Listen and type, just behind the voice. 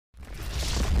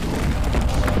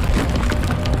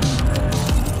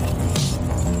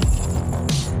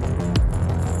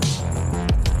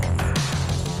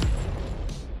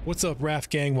What's up, Raf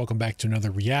Gang? Welcome back to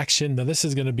another reaction. Now, this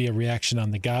is going to be a reaction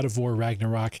on the God of War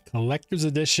Ragnarok Collector's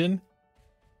Edition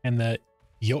and the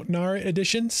Jötnar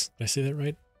editions. Did I say that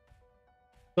right?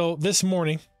 So this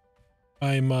morning,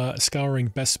 I'm scouring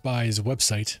Best Buy's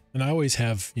website, and I always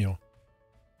have,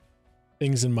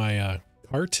 things in my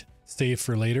cart saved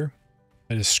for later.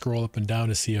 I just scroll up and down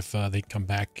to see if they come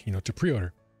back, to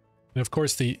pre-order. And of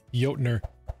course, the Jötnar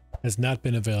has not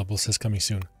been available, says coming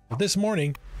soon. But this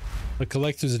morning, the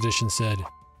collector's edition said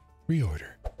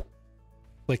pre-order.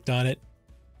 Clicked on it.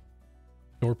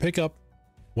 Door pickup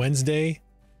Wednesday,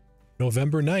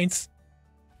 November 9th.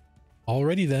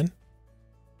 Already then.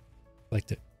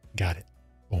 Clicked it. Got it.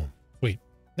 Boom. Sweet.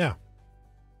 Now,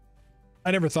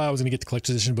 I never thought I was going to get the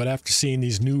collector's edition, but after seeing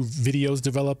these new videos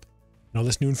develop and all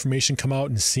this new information come out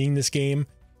and seeing this game,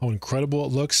 how incredible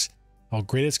it looks, how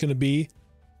great it's going to be,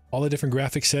 all the different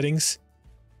graphic settings,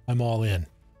 I'm all in.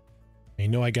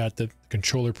 I got the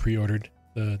controller pre-ordered,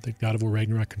 the God of War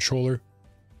Ragnarok controller.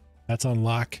 That's on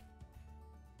lock.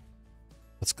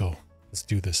 Let's go. Let's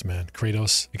do this, man.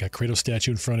 Kratos. I got Kratos statue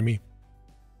in front of me.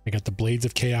 I got the Blades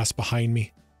of Chaos behind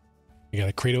me. I got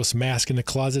a Kratos mask in the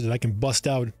closet that I can bust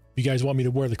out. If you guys want me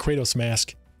to wear the Kratos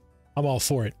mask, I'm all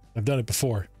for it. I've done it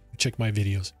before. Check my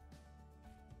videos.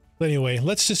 But anyway,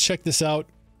 let's just check this out.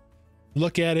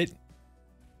 Look at it.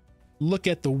 Look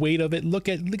at the weight of it. Look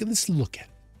at it.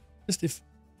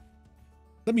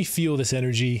 Let me feel this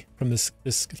energy from this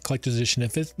collector's edition.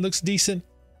 If it looks decent,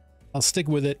 I'll stick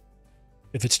with it.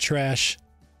 If it's trash,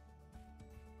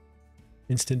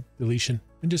 instant deletion,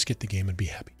 and just get the game and be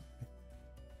happy.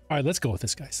 All right, let's go with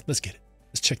this, guys. Let's get it.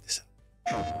 Let's check this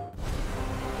out.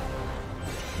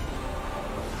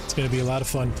 It's gonna be a lot of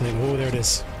fun playing. Oh, there it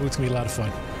is. Oh, it's gonna be a lot of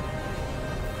fun.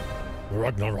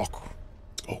 Ragnarök.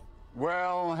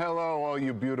 Well, hello, all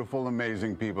you beautiful,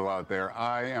 amazing people out there.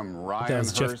 I am Ryan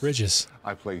Hurst. Jeff Bridges.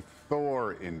 I play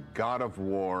Thor in God of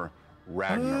War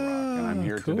Ragnarok, and I'm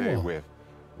here today with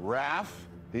Raf,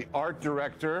 the art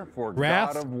director for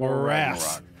God of War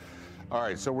Ragnarok. All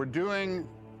right, so we're doing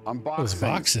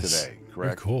unboxings today, correct?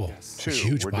 Very cool. Yes.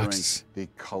 Huge we're boxes. Doing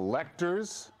the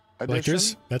Collector's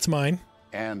Edition. That's mine.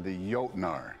 And the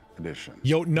Jötnar Edition.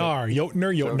 Jötnar.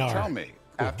 So tell me.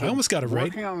 I almost got it right.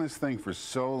 Working on this thing for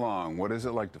so long, what is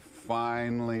it like to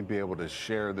finally be able to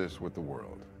share this with the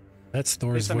world? That's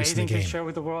Thor's voice in the game. It's amazing to share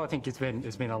with the world. I think it's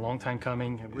been a long time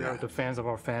coming. We are the fans of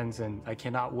our fans, and I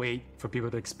cannot wait for people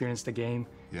to experience the game.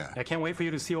 Yeah. I can't wait for you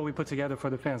to see what we put together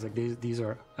for the fans. Like these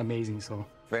are amazing. So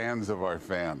fans of our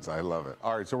fans, I love it.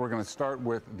 All right, so we're going to start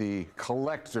with the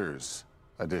Collector's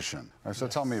Edition. All right, so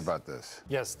tell me about this.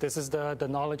 Yes, this is the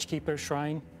Knowledge Keeper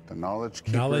Shrine. The Knowledge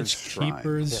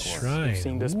Keeper's Shrine. We've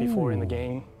seen this before in the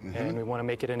game, and we want to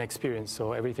make it an experience.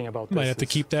 So everything about this. Might have to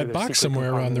keep that box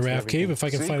somewhere around the Rafcave if I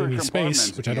can find any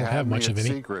space, which I don't have much of any.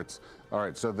 Secrets. All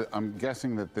right, so I'm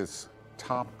guessing that this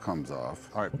top comes off.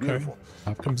 All right, beautiful.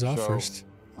 Top comes off first.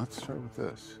 Let's start with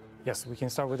this. Yes, we can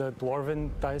start with a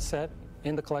Dwarven dice set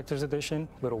in the Collector's Edition.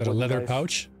 Got a leather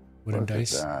pouch, wooden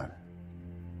dice. Look at that.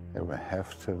 They have a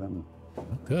heft to them. Oh,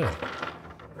 good.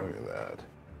 Look at that.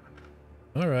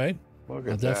 All right. Look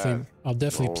at that. I'll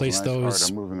definitely place nice those.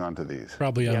 I'm moving on to these.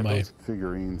 Probably on my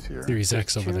figurines here. Series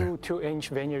X over there. 2-inch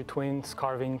Vineyard Twins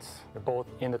carvings. They're both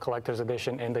in the Collector's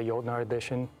Edition and the Jötnar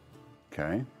Edition.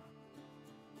 Okay.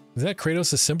 Is that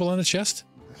Kratos' symbol on the chest?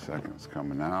 The second is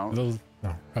coming out. No,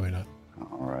 probably not.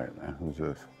 All right. Who's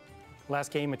this?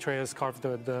 Last game, Atreus carved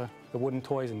the wooden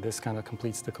toys, and this kind of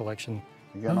completes the collection.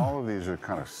 Again, all of these are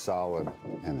kind of solid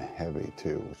and heavy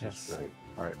too, which is great.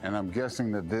 All right, and I'm guessing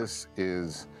that this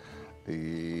is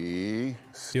the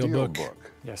Steelbook.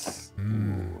 Yes.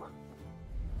 Ooh.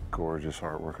 Gorgeous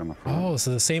artwork on the front. Oh,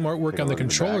 so the same artwork on the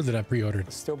controller that I pre-ordered.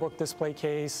 Steelbook display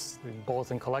case,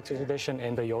 both in Collector's Edition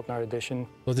and the Jötnar Edition.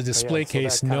 So the display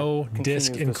case, no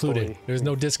disc included. There's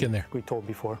no disc in there. We told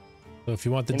before. So if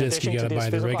you want the disc, you gotta buy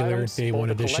the regular Day 1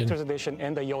 edition. The Collector's Edition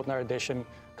and the Jötnar Edition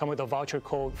come with a voucher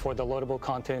code for the loadable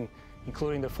content,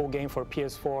 including the full game for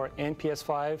PS4 and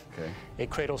PS5, a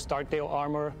Kratos Darkdale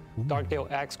armor, Darkdale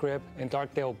axe grip, and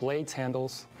Darkdale blades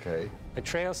handles,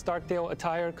 Atreus Darkdale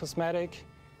attire cosmetic,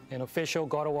 an official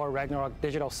God of War Ragnarok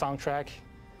digital soundtrack,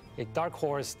 a Dark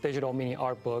Horse digital mini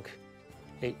art book,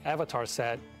 a Avatar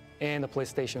set, and a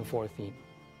PlayStation 4 theme.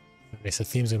 Okay, so the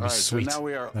theme's gonna be sweet. So now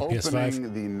we are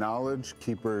opening the Knowledge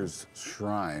Keeper's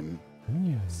Shrine.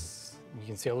 Yes. You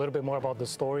can see a little bit more about the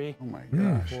story. Oh my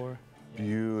gosh.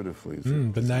 Beautifully.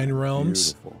 The 9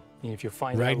 realms. Beautiful. And if you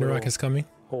find Ragnarok is coming.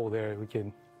 Hole there, we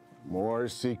can. More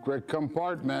secret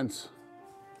compartments.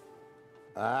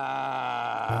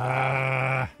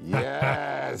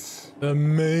 Yes. The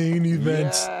main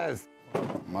event. Yes.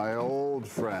 my old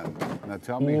friend. Now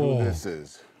tell me who this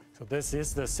is. So this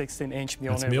is the 16-inch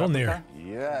That's Mjolnir Mjolnir. replica.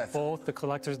 Yes. Both the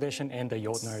collector's edition and the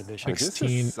Jötnar edition. This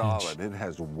is solid. It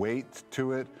has weight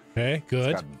to it. Okay,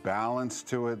 good. It's got balance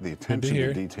to it. The attention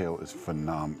to detail is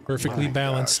phenomenal. Perfectly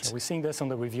balanced. So we're seeing this on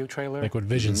the review trailer. Like what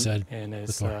Vision said. And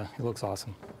it's, it looks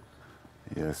awesome.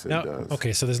 Yes, it Now, does.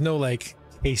 okay, so there's no like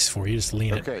case for you, just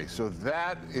lean it. Okay, so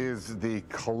that is the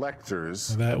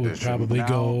collector's That would edition. probably now,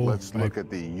 go. let's look at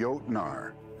the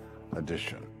Jötnar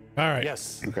edition. All right.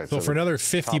 Yes. Okay, So for another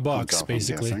 50 top comes bucks, off, I'm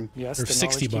basically, guessing. Yes, or the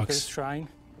 60 Knowledge bucks. Keeper's Shrine.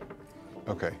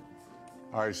 Okay.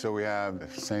 All right, so we have the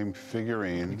same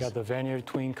figurines. You got the Vanir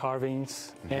twin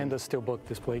carvings and the steelbook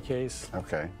display case.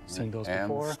 Okay. Seen those and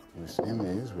before. We've seen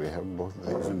these. We have both of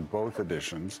these in both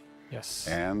editions. Yes.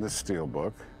 And the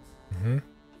steelbook.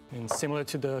 And similar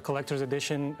to the collector's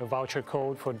edition, a voucher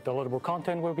code for downloadable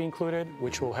content will be included,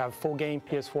 which will have full game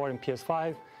PS4 and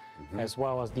PS5, as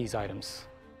well as these items.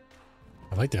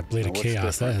 I like that Blade of what's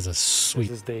Chaos. That different? has a sweet.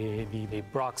 This is the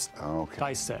Brock's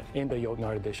dice set in the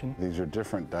Jötnar edition. These are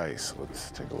different dice.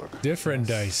 Let's take a look. Different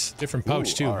dice, different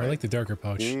pouch too. all I right. like the darker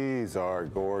pouch. These are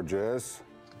gorgeous.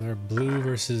 They're blue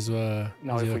versus Now,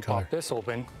 what's if the we other color? pop this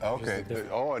open, here's Okay. the diff-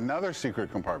 Oh, another secret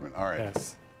compartment. All right.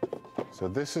 yes, So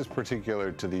this is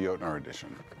particular to the Jötnar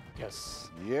edition. yes.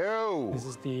 Yo! This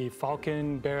is the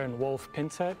Falcon, Bear, and Wolf pin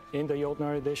set in the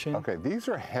Jötnar edition. Okay, these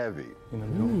are heavy. In the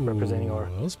middle, representing our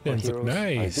Those pins look heroes.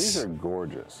 nice. These are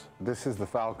gorgeous. This is the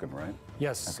Falcon, right?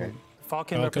 Yes. Okay.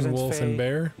 Falcon, Falcon, represents Wolf, Faye, and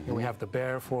Bear. And we have the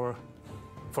bear for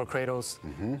Kratos,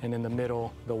 and in the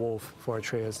middle, the wolf for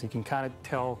Atreus. You can kind of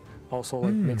tell also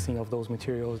like mixing of those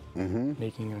materials,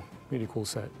 making a really cool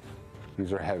set.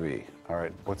 These are heavy. All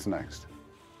right, what's next?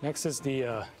 Next is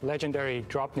the legendary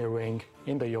Dropnir ring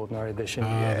in the Jötnar edition. The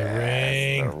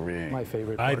ring. The ring. My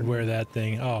favorite part. I'd wear that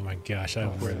thing. Oh my gosh, I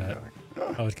would wear that.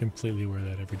 I would completely wear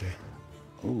that every day.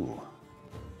 Ooh.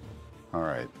 All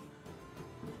right.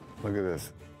 Look at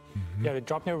this. Yeah, the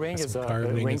Dropnir ring That's is some a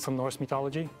carving. ring from Norse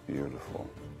mythology. Beautiful.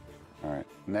 All right,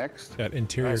 next. Got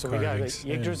interior So we got the carvings.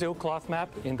 Yeah. Yggdrasil cloth map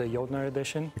in the Jötnar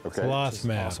edition. Okay. Cloth Which is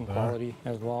map. awesome huh? quality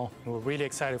as well. And we're really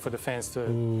excited for the fans to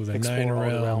Ooh, the explore 9 all the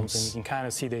realms, realms. and you can kind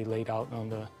of see they laid out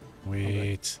on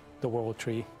Wait. the world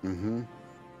tree.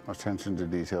 Attention to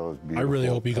detail is beautiful. I really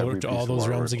hope you go Every to all piece of those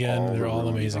realms artwork, again. They're the all rooms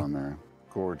amazing. On there.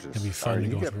 Gorgeous. It'd be fun All right, to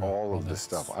you go get through all all of this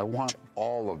that. stuff. I want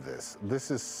all of this. This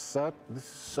is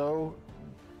so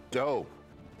dope.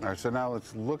 All right, so now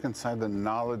let's look inside the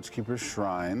Knowledge Keeper's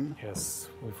Shrine. Yes,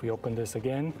 if we open this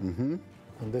again,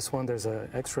 on this one there's an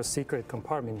extra secret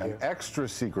compartment An here. extra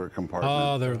secret compartment.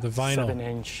 Oh, the vinyl.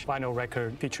 7-inch vinyl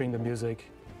record featuring the music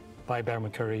by Bear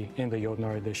McCurry in the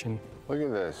Jötnar edition. Look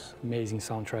at this. Amazing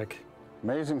soundtrack.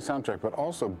 Amazing soundtrack, but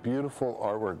also beautiful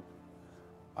artwork.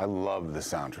 I love the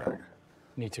soundtrack.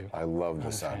 Me too. I love the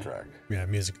Okay. soundtrack. Yeah,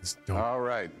 music is dope. All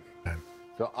right. Okay.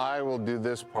 So I will do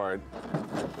this part.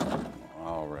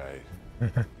 All right.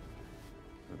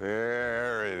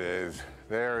 There it is.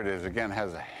 There it is. Again,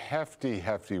 has a hefty,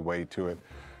 hefty weight to it.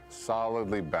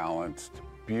 Solidly balanced.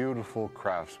 Beautiful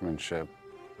craftsmanship.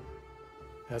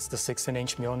 That's the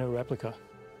 16-inch Mjolnir replica.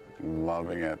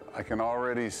 Loving it. I can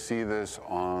already see this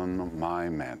on my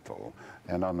mantle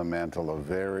and on the mantle of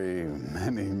very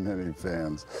many, many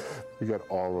fans. We got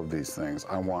all of these things.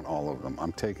 I want all of them.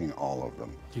 I'm taking all of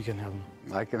them. You can have them.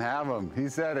 I can have them. He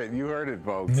said it. You heard it,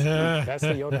 folks. That's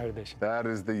the Jötnar edition. That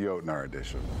is the Jötnar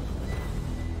edition.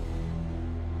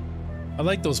 I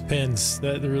like those pins.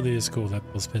 That really is cool,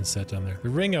 those pin set on there. The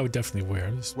ring I would definitely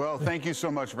wear. Well, thank you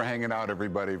so much for hanging out,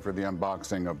 everybody, for the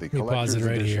unboxing of the me pause collector's it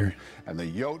right edition here. and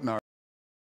the Jötnar.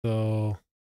 So,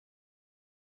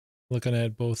 looking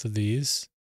at both of these.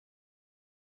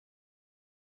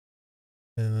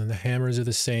 And then the hammers are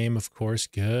the same, of course.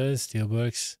 Good.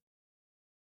 Steelbooks.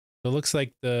 So it looks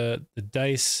like the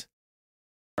dice.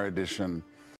 edition.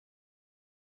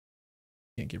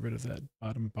 Can't get rid of that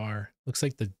bottom bar. Looks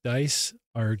like the dice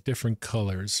are different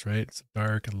colors, right? It's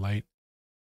dark and light.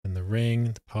 And the ring,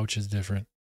 the pouch is different.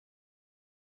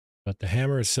 But the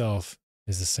hammer itself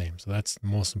is the same. So that's the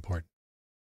most important.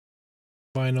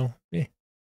 Vinyl,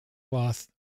 cloth,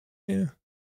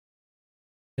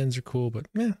 pins are cool, but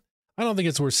I don't think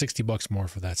it's worth $60 more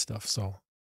for that stuff. So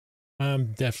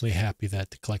I'm definitely happy that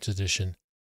the collector's edition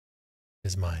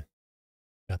is mine.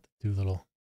 Got the two little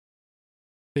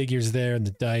figures there, and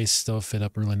the dice still fit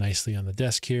up really nicely on the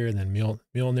desk here. And then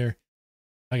Mjolnir.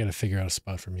 I got to figure out a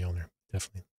spot for Mjolnir.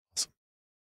 Definitely awesome.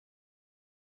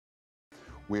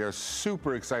 We are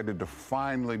super excited to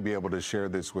finally be able to share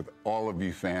this with all of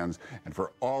you fans and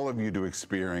for all of you to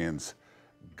experience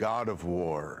God of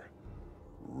War,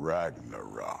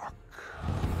 Ragnarök.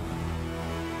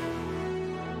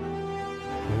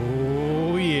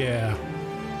 Oh, yeah.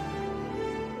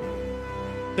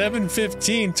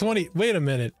 7/15, 20. Wait a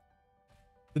minute.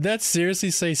 Did that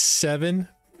seriously say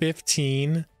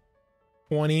 7/15,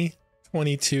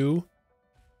 2022?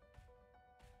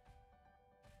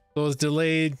 So it was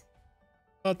delayed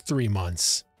about 3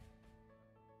 months.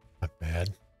 Not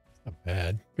bad. Not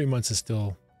bad. 3 months is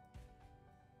still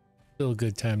a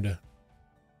good time to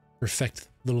perfect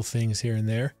little things here and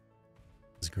there.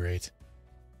 It's great.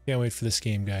 Can't wait for this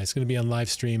game, guys. It's going to be on live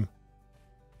stream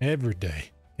every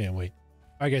day. Can't wait.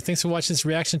 All right, guys. Thanks for watching this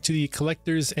reaction to the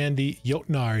Collectors and the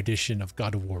Jötnar edition of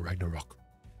God of War Ragnarök. All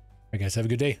right, guys. Have a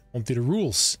good day. Home theater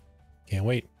rules. Can't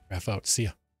wait. Raf out. See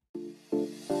ya.